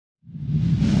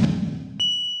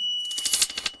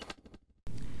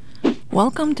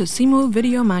Welcome to SIMU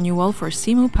Video Manual for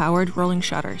SIMU-powered rolling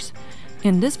shutters.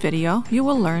 In this video, you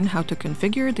will learn how to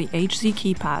configure the HZ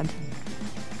keypad.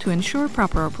 To ensure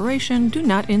proper operation, do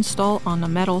not install on a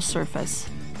metal surface.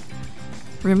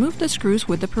 Remove the screws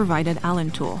with the provided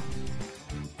Allen tool.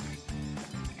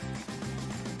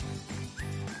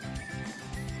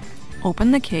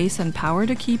 Open the case and power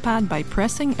the keypad by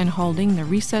pressing and holding the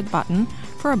reset button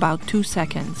for about 2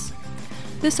 seconds.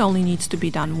 This only needs to be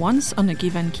done once on a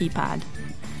given keypad.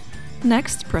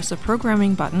 Next, press a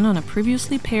programming button on a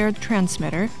previously paired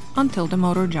transmitter until the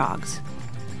motor jogs.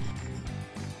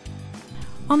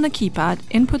 On the keypad,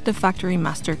 input the factory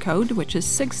master code, which is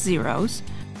 6 zeros,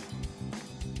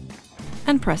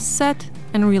 and press Set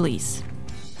and Release.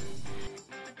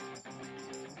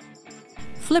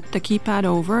 Flip the keypad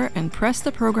over and press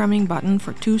the programming button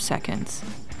for 2 seconds.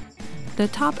 The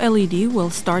top LED will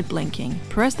start blinking.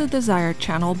 Press the desired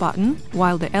channel button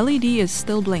while the LED is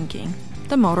still blinking.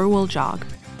 The motor will jog.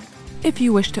 If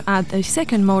you wish to add a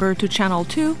second motor to channel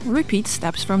 2, repeat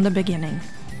steps from the beginning.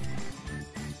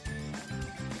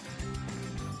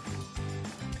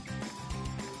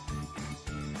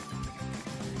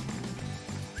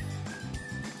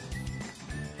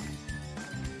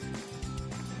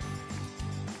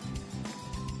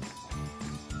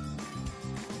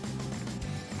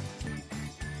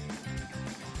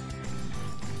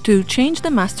 To change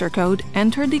the master code,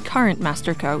 enter the current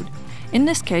master code. In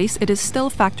this case, it is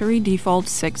still factory default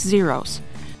 6 zeros.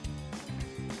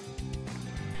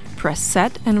 Press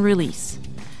Set and Release.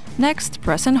 Next,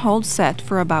 press and hold Set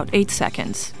for about 8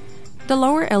 seconds. The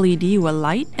lower LED will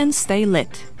light and stay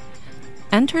lit.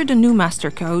 Enter the new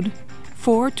master code,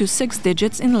 4 to 6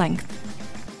 digits in length.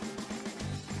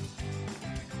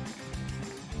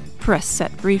 Press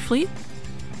Set briefly.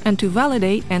 And to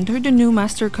validate, enter the new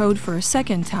master code for a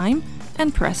second time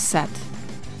and press Set.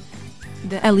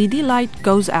 The LED light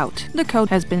goes out. The code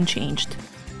has been changed.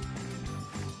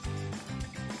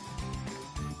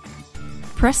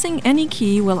 Pressing any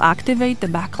key will activate the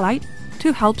backlight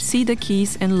to help see the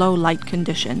keys in low light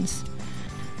conditions.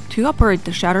 To operate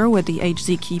the shutter with the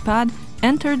HZ keypad,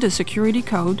 enter the security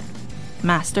code,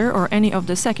 master or any of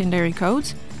the secondary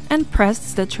codes, and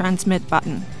press the transmit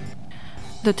button.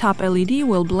 The top LED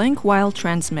will blink while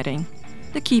transmitting.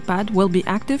 The keypad will be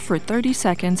active for 30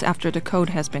 seconds after the code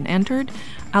has been entered,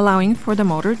 allowing for the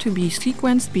motor to be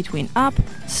sequenced between up,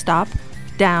 stop,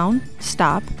 down,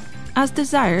 stop, as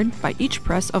desired by each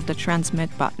press of the transmit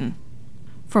button.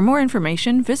 For more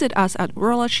information, visit us at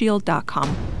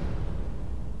rolashield.com.